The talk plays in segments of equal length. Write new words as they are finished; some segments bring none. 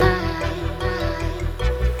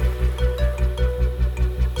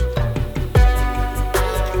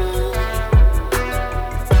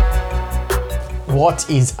What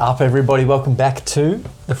is up, everybody? Welcome back to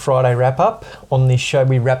the Friday wrap-up. On this show,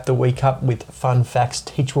 we wrap the week up with fun facts,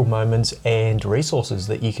 teachable moments and resources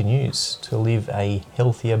that you can use to live a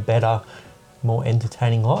healthier, better, more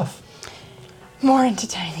entertaining life. More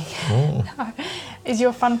entertaining. Is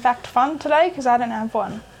your fun fact fun today? Because I don't have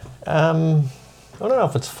one. I don't know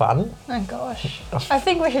if it's fun. Oh gosh. I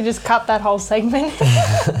think we should just cut that whole segment.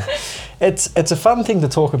 It's a fun thing to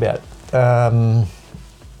talk about. I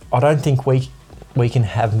don't think we can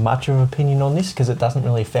have much of an opinion on this because it doesn't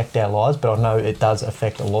really affect our lives, but I know it does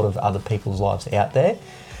affect a lot of other people's lives out there.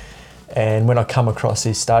 And when I come across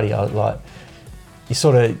this study, I was like, you're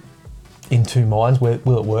sort of in two minds. Will it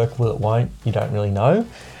work? Will it won't? You don't really know.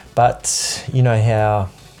 But you know how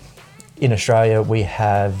in Australia we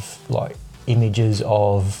have like images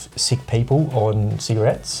of sick people on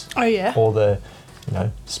cigarettes. Oh yeah. Or the,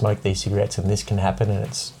 smoke these cigarettes and this can happen and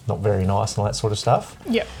it's not very nice and all that sort of stuff.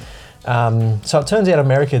 Yep. So it turns out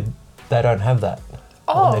America, they don't have that.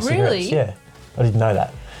 Oh, really? Yeah, I didn't know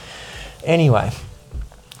that. Anyway,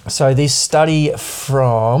 so this study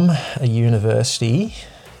from a university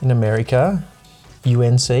in America,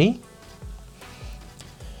 UNC,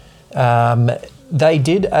 they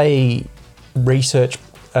did a research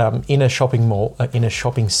in a shopping mall, in a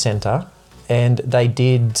shopping centre, and they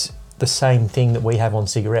did the same thing that we have on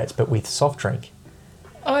cigarettes, but with soft drink.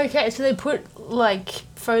 Oh, okay, so they put like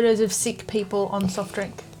photos of sick people on soft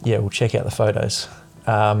drink. Yeah, we'll check out the photos.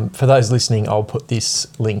 For those listening, I'll put this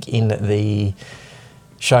link in the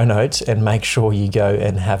show notes and make sure you go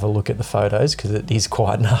and have a look at the photos because it is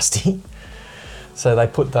quite nasty. So they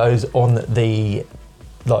put those on the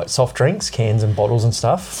like soft drinks, cans and bottles and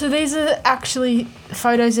stuff. So these are actually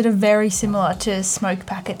photos that are very similar to smoke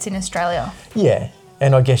packets in Australia. Yeah,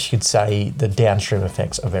 and I guess you could say the downstream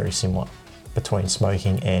effects are very similar between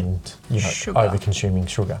smoking and Sugar. over-consuming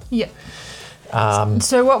sugar. Yeah.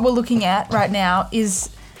 So what we're looking at right now is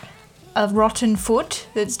a rotten foot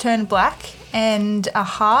that's turned black and a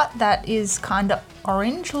heart that is kind of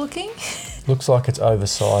orange looking. Looks like it's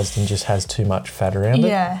oversized and just has too much fat around it.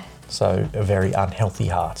 Yeah. So a very unhealthy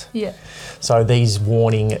heart. Yeah. So these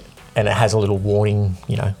warning, and it has a little warning,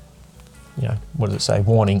 what does it say?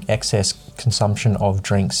 Warning, excess consumption of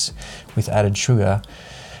drinks with added sugar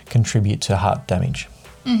contribute to heart damage.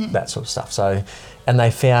 Mm-hmm. That sort of stuff. So, and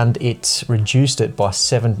they found it reduced it by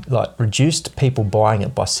reduced people buying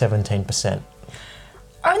it by 17%.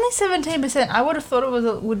 Only 17%. I would have thought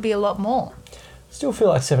it would be a lot more. Still feel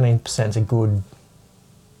like 17% is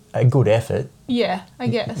a good effort. Yeah, I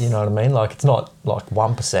guess. You know what I mean? Like it's not like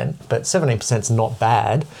 1%, but 17% is not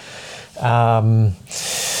bad.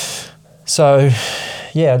 So,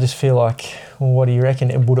 yeah, I just feel like, well, what do you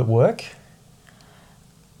reckon? Would it work?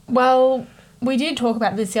 Well, we did talk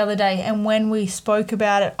about this the other day, and when we spoke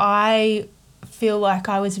about it, I feel like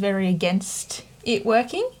I was very against it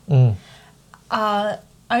working.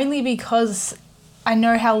 Only because I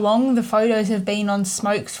know how long the photos have been on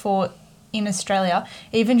smokes for in Australia.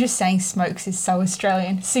 Even just saying smokes is so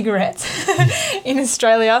Australian. Cigarettes in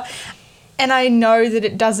Australia. And I know that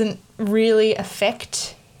it doesn't really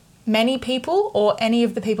affect many people, or any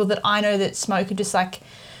of the people that I know that smoke are just like,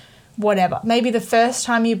 whatever. Maybe the first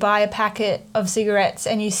time you buy a packet of cigarettes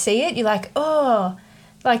and you see it, you're like, oh,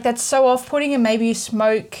 like that's so off-putting, and maybe you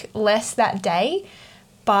smoke less that day.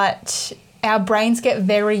 But our brains get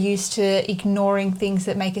very used to ignoring things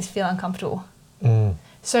that make us feel uncomfortable.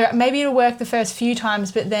 So maybe it'll work the first few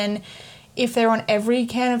times, but then if they're on every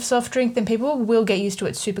can of soft drink, then people will get used to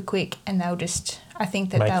it super quick, and they'll just, I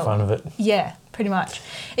think that make they'll... fun of it. Yeah, pretty much.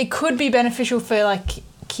 It could be beneficial for like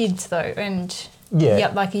kids though, and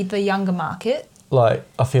like the younger market. Like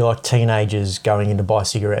I feel like teenagers going in to buy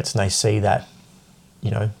cigarettes and they see that,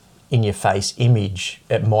 in your face image,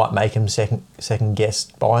 it might make them second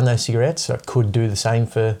guess buying those cigarettes. So it could do the same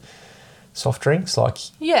for soft drinks. Like,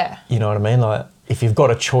 yeah, you know what I mean? Like if you've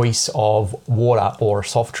got a choice of water or a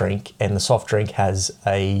soft drink, and the soft drink has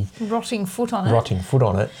a rotting foot on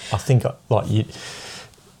it, I think like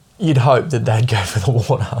you'd hope that they'd go for the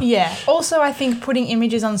water. Yeah. Also, I think putting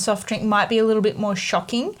images on soft drink might be a little bit more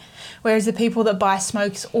shocking, whereas the people that buy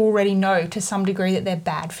smokes already know to some degree that they're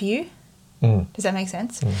bad for you. Does that make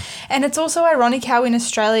sense? And it's also ironic how in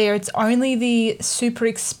Australia it's only the super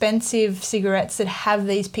expensive cigarettes that have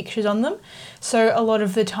these pictures on them. So a lot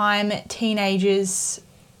of the time teenagers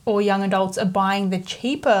or young adults are buying the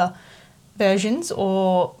cheaper versions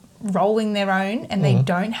or rolling their own, and they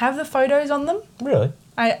don't have the photos on them. Really?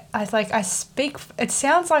 It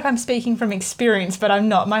sounds like I'm speaking from experience, but I'm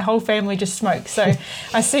not. My whole family just smokes, so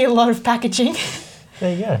I see a lot of packaging.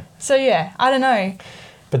 There you go. So yeah, I don't know.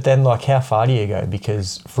 But then, like, how far do you go?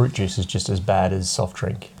 Because fruit juice is just as bad as soft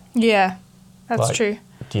drink. Yeah, that's Like, true.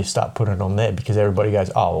 Do you start putting it on there? Because everybody goes,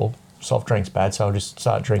 oh, well, soft drink's bad, so I'll just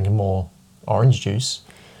start drinking more orange juice.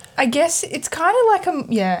 I guess it's kind of like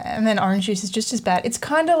and then orange juice is just as bad. It's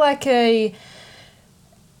kind of like a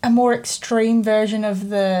more extreme version of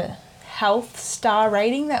the health star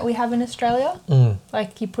rating that we have in Australia.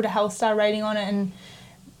 Like, you put a health star rating on it, and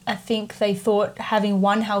I think they thought having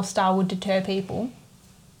one health star would deter people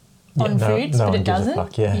on foods, but it doesn't.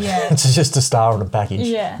 Fuck, it's just a star on a package.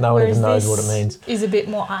 Yeah. No one Whereas even knows what it this means. is a bit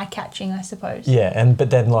more eye-catching, I suppose. Yeah, but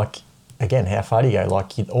then, like, again, how far do you go?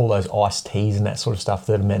 Like, all those iced teas and that sort of stuff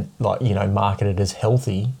that are meant, like, you know, marketed as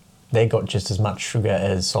healthy, they got just as much sugar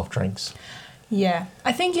as soft drinks. Yeah.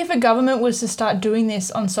 I think if a government was to start doing this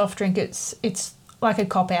on soft drink, it's like a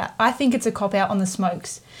cop-out. I think it's a cop-out on the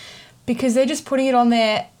smokes, because they're just putting it on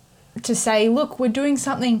there to say, look, we're doing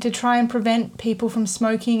something to try and prevent people from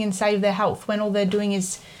smoking and save their health, when all they're doing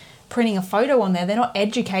is printing a photo on there. They're not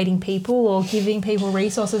educating people or giving people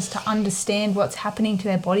resources to understand what's happening to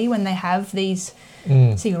their body when they have these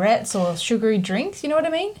cigarettes or sugary drinks. You know what I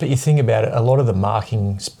mean? But you think about it, a lot of the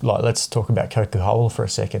marking, like, let's talk about Coca-Cola for a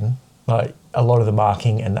second. Like, a lot of the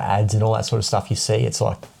marking and the ads and all that sort of stuff you see, it's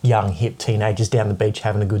like young, hip teenagers down the beach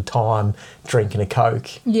having a good time, drinking a Coke.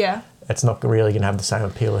 Yeah. It's not really going to have the same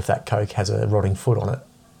appeal if that Coke has a rotting foot on it.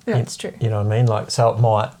 That's true. You know what I mean? Like, so it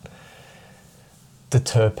might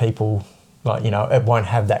deter people. Like, you know, it won't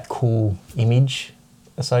have that cool image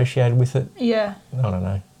associated with it. Yeah. I don't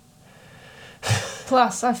know.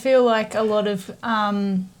 Plus, I feel like a lot of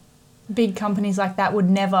big companies like that would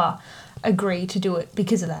never agree to do it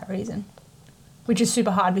because of that reason, which is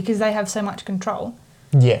super hard because they have so much control.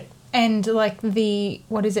 Yeah. And like FDA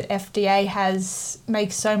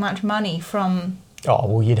makes so much money from. Oh,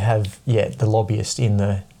 well, you'd have, the lobbyist in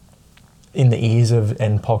the ears of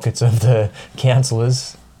and pockets of the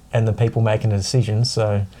councillors and the people making the decisions.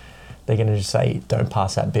 So they're going to just say, don't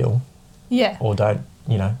pass that bill. Yeah. Or don't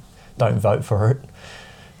vote for it.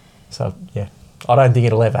 So, yeah, I don't think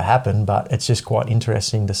it'll ever happen, but it's just quite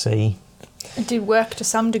interesting to see. It did work to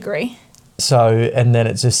some degree. So, and then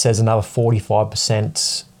it just says another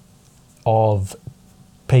 45% of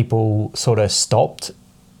people sort of stopped.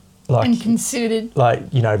 Like, and considered. Like,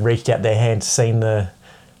 you know, reached out their hand, seen the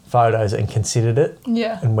photos and considered it.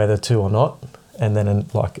 Yeah. And whether to or not. And then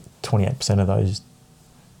like 28% of those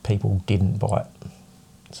people didn't buy it.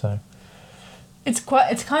 So.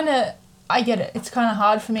 I get it. It's kind of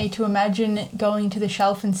hard for me to imagine going to the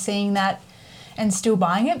shelf and seeing that and still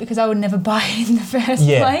buying it, because I would never buy it in the first place.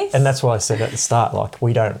 Yeah, and that's why I said at the start, like,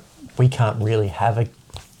 we can't really have a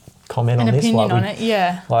comment on this. An opinion like, on it,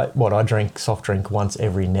 yeah. Like, I drink soft drink once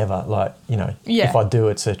every never. Like, you know, if I do,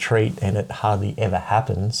 it's a treat and it hardly ever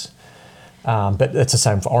happens. But it's the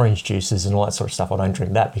same for orange juices and all that sort of stuff. I don't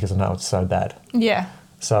drink that because I know it's so bad. Yeah.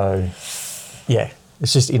 So, yeah,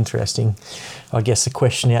 it's just interesting. I guess the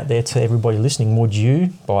question out there to everybody listening, would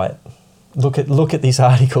you buy it? Look at this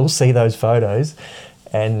article, see those photos,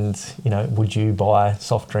 and, you know, would you buy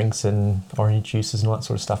soft drinks and orange juices and all that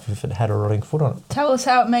sort of stuff if it had a rotting foot on it? Tell us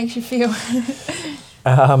how it makes you feel.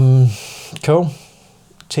 Cool.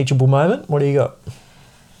 Teachable moment. What do you got?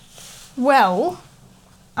 Well,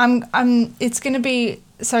 it's going to be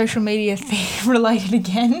social media related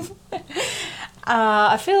again.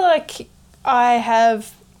 I feel like I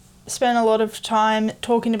have spent a lot of time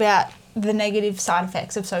talking about the negative side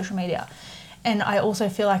effects of social media. And I also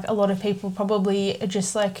feel like a lot of people probably are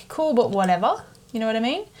just like, cool, but whatever. You know what I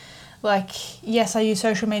mean? Like, yes, I use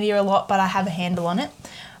social media a lot, but I have a handle on it.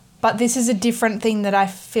 But this is a different thing that I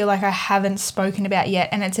feel like I haven't spoken about yet.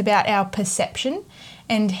 And it's about our perception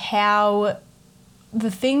and how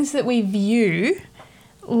the things that we view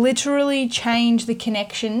literally change the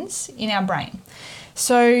connections in our brain.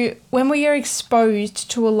 So when we are exposed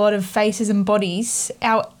to a lot of faces and bodies,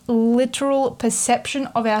 our literal perception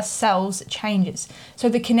of ourselves changes. So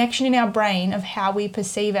the connection in our brain of how we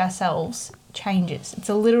perceive ourselves changes. It's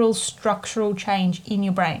a literal structural change in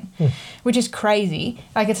your brain, which is crazy.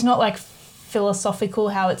 Like, it's not like philosophical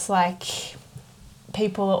how it's like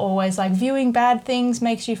people are always like viewing bad things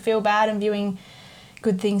makes you feel bad and viewing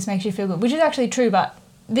good things makes you feel good, which is actually true, but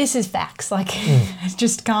this is facts. Like, I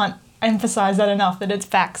just can't emphasize that enough, that it's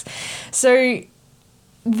facts. So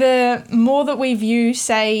the more that we view,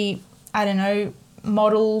 say, I don't know,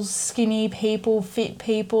 models, skinny people, fit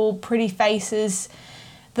people, pretty faces,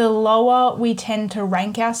 the lower we tend to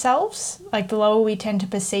rank ourselves, like the lower we tend to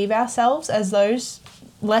perceive ourselves as those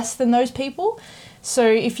less than those people. So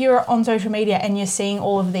if you're on social media and you're seeing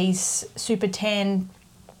all of these super tan,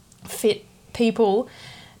 fit people,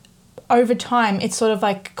 over time, it sort of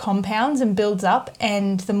like compounds and builds up,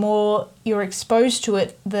 and the more you're exposed to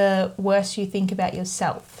it, the worse you think about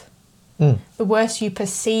yourself. The worse you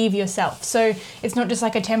perceive yourself. So it's not just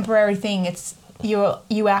like a temporary thing. It's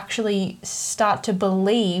you actually start to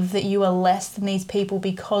believe that you are less than these people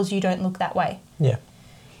because you don't look that way. Yeah.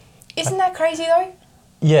 Isn't that crazy though?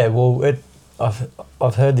 Yeah, well,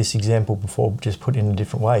 I've heard this example before, just put in a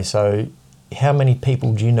different way. So how many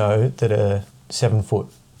people do you know that are 7 foot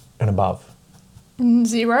and above?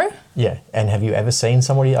 0? Yeah. And have you ever seen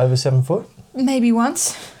somebody over 7 foot? Maybe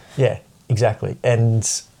once. Yeah, exactly. And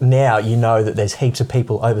now you know that there's heaps of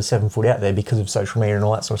people over 7 foot out there because of social media and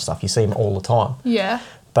all that sort of stuff. You see them all the time. Yeah.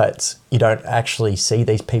 But you don't actually see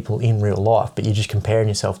these people in real life, but you're just comparing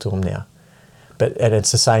yourself to them now. And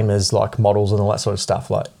it's the same as like models and all that sort of stuff.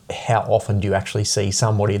 Like, how often do you actually see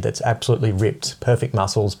somebody that's absolutely ripped, perfect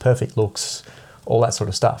muscles, perfect looks, all that sort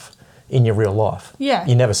of stuff in your real life? Yeah.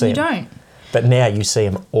 You never see them. You don't. But now you see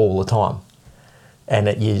them all the time. And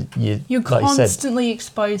you're like constantly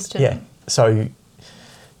exposed to yeah. them. So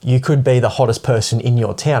you could be the hottest person in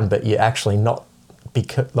your town, but you're actually not,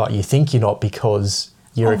 because like you think you're not, because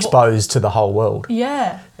you're exposed to the whole world.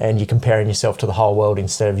 Yeah. And you're comparing yourself to the whole world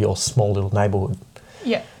instead of your small little neighbourhood.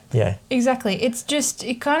 Yeah. Yeah. Exactly. It's just,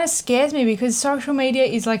 it kind of scares me because social media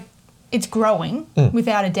is like, it's growing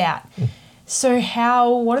without a doubt. So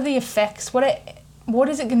what are the effects? What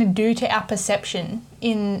is it going to do to our perception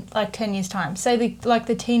in like 10 years' time? Say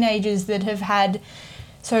the teenagers that have had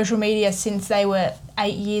social media since they were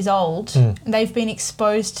 8 years old, and they've been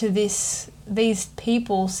exposed to these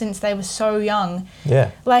people since they were so young.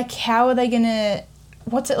 Yeah. Like, how are they going to...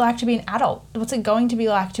 What's it like to be an adult? What's it going to be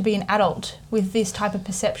like to be an adult with this type of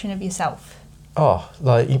perception of yourself? Oh,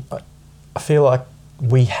 like, I feel like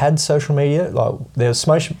we had social media. Like,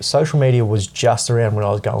 social media was just around when I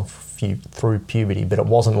was going through puberty, but it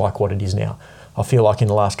wasn't like what it is now. I feel like in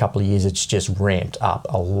the last couple of years, it's just ramped up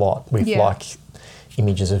a lot with like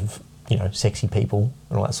images of, sexy people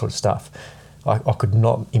and all that sort of stuff. I could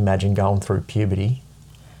not imagine going through puberty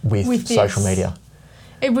with social media.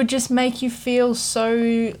 It would just make you feel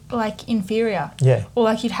so, like, inferior. Yeah. Or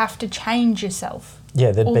like you'd have to change yourself.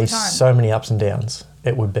 Yeah, there'd be so many ups and downs.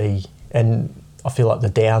 It would be, and I feel like the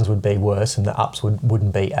downs would be worse and the ups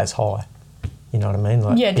wouldn't be as high. You know what I mean?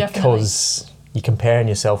 Like, yeah, definitely. Because you're comparing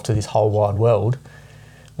yourself to this whole wide world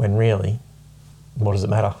when really, what does it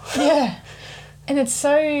matter? Yeah. And it's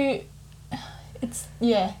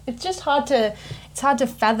just hard to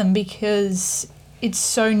fathom because it's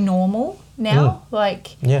so normal now.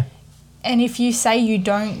 Like, yeah. And if you say you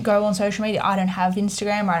don't go on social media, I don't have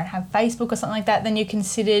Instagram or I don't have Facebook or something like that, then you're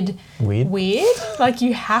considered weird. Like,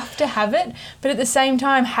 you have to have it. But at the same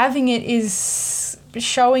time, having it is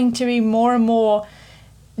showing to be more and more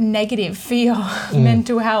negative for your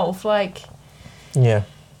mental health. Like, yeah.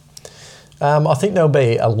 I think there'll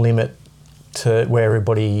be a limit to where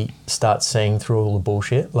everybody starts seeing through all the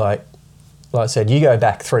bullshit. Like I said, you go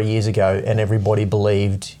back 3 years ago and everybody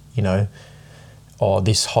believed,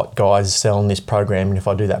 this hot guy's selling this program, and if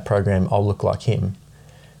I do that program, I'll look like him.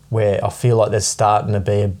 Where I feel like there's starting to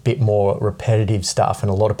be a bit more repetitive stuff, and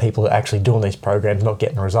a lot of people are actually doing these programs, not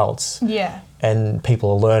getting results. Yeah. And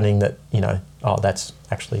people are learning that, that's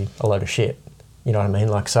actually a load of shit. You know what I mean?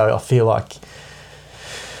 Like, so I feel like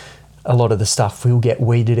a lot of the stuff will get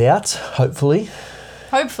weeded out, hopefully.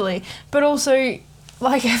 Hopefully. But also,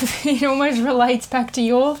 like, it almost relates back to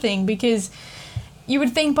your thing, because you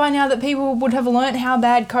would think by now that people would have learnt how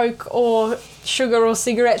bad Coke or sugar or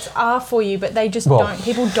cigarettes are for you, but they just don't.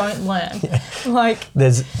 People don't learn. Yeah. Like,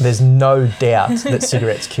 there's no doubt that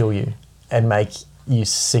cigarettes kill you and make you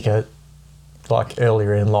sicker, like,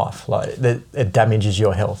 earlier in life. Like, it damages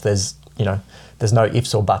your health. There's no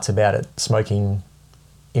ifs or buts about it. Smoking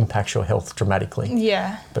impacts your health dramatically.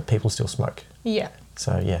 Yeah. But people still smoke. Yeah.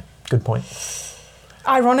 So, yeah, good point.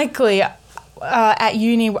 Ironically, at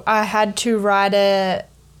uni, I had to write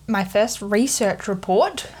my first research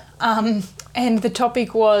report, and the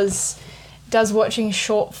topic was, does watching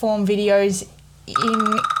short form videos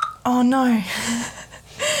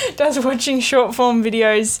does watching short form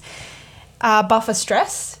videos buffer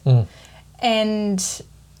stress? And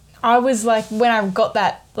I was like, when I got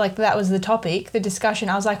that, like, that was the topic, the discussion,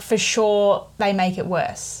 I was like, for sure they make it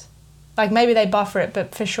worse. Like, maybe they buffer it,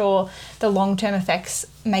 but for sure the long-term effects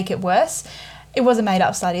make it worse. It was a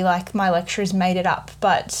made-up study, like, my lecturers made it up.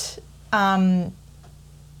 But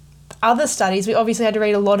other studies, we obviously had to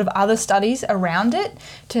read a lot of other studies around it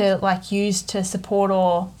to, like, use to support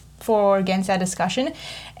or for or against our discussion.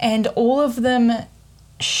 And all of them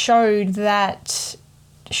showed that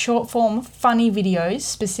short form funny videos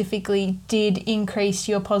specifically did increase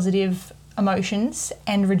your positive emotions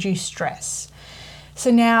and reduce stress.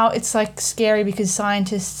 So now it's like scary because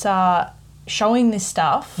scientists are showing this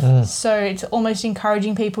stuff. So it's almost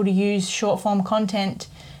encouraging people to use short form content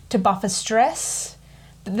to buffer stress.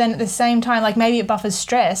 But then at the same time, like maybe it buffers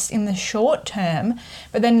stress in the short term,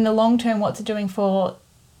 but then in the long term, what's it doing for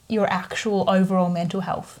your actual overall mental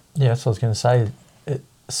health? Yeah, that's what I was going to say.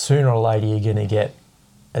 Sooner or later, you're going to get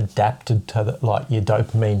adapted to like your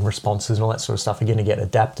dopamine responses and all that sort of stuff are going to get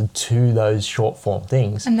adapted to those short form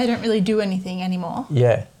things. And they don't really do anything anymore.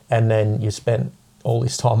 Yeah. And then you spent all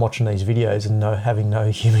this time watching these videos and having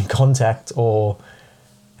no human contact or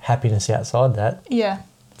happiness outside that. Yeah.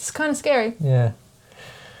 It's kind of scary. Yeah.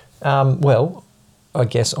 Well, I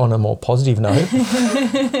guess on a more positive note.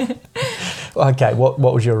 Okay, what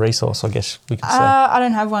was your resource, I guess we could say? I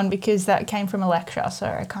don't have one because that came from a lecture, so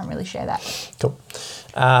I can't really share that. Cool.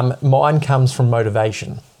 Mine comes from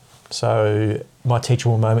motivation. So my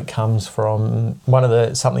teachable moment comes from one of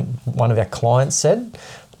our clients said.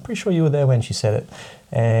 I'm pretty sure you were there when she said it.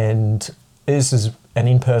 And this is an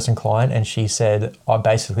in-person client, and she said, I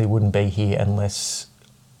basically wouldn't be here unless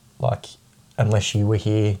you were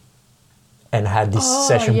here and had this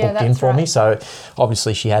session booked in for me. So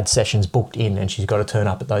obviously she had sessions booked in and she's got to turn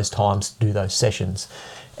up at those times to do those sessions.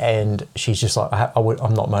 And she's just like,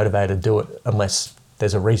 I'm not motivated to do it unless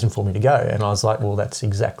there's a reason for me to go. And I was like, well, that's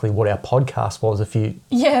exactly what our podcast was a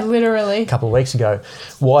couple of weeks ago.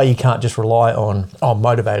 Why you can't just rely on, I'm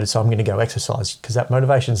motivated, so I'm going to go exercise, because that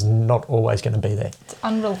motivation's not always going to be there. It's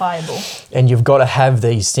unreliable. And you've got to have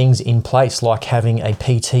these things in place, like having a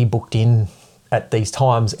PT booked in at these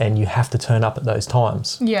times, and you have to turn up at those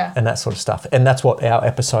times. Yeah. And that sort of stuff. And that's what our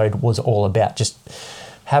episode was all about. Just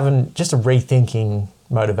a rethinking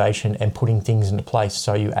motivation and putting things into place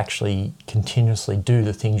so you actually continuously do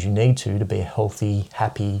the things you need to be a healthy,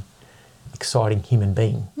 happy, exciting human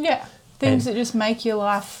being. Yeah. Things that just make your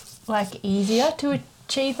life like easier to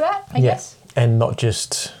achieve that, I guess. And not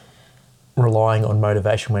just relying on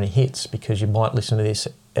motivation when it hits, because you might listen to this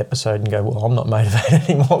episode and go, well, I'm not motivated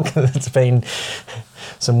anymore because it's been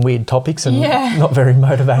some weird topics and not very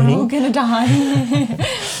motivating. We're all going to die.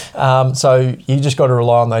 So you just got to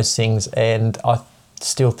rely on those things, and I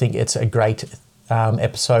still think it's a great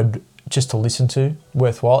episode just to listen to,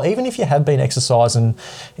 worthwhile. Even if you have been exercising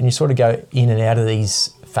and you sort of go in and out of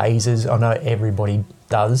these phases, I know everybody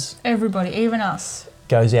does. Everybody, even us.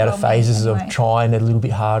 Goes out of phases of trying a little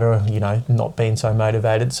bit harder, not being so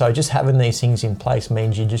motivated. So just having these things in place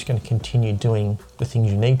means you're just going to continue doing the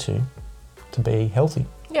things you need to be healthy.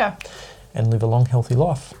 Yeah. And live a long, healthy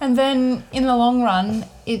life. And then in the long run,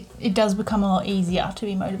 it does become a lot easier to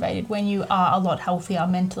be motivated when you are a lot healthier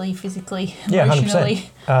mentally, physically, emotionally.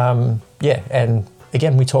 Yeah, 100%. And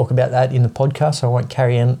again, we talk about that in the podcast, so I won't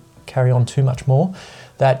carry on too much more.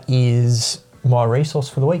 That is my resource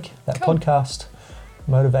for the week, that podcast.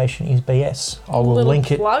 Motivation is BS. I will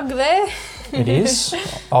link it. Plug there. It is.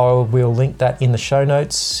 I will link that in the show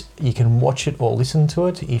notes. You can watch it or listen to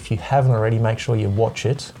it. If you haven't already, make sure you watch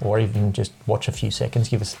it, or even just watch a few seconds.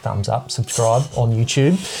 Give us a thumbs up. Subscribe on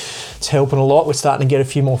YouTube. It's helping a lot. We're starting to get a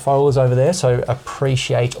few more followers over there, so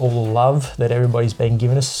appreciate all the love that everybody's been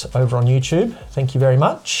giving us over on YouTube. Thank you very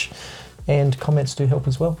much. And comments do help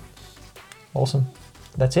as well. Awesome.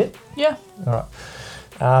 That's it? Yeah. All right.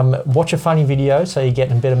 Watch a funny video so you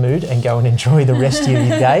get in a better mood, and go and enjoy the rest of your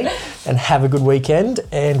day, and have a good weekend.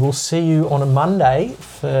 And we'll see you on a Monday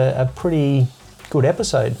for a pretty good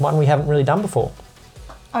episode, one we haven't really done before.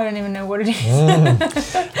 I don't even know what it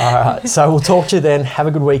is. All right, so we'll talk to you then. Have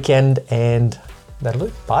a good weekend, and that'll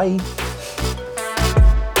do. Bye.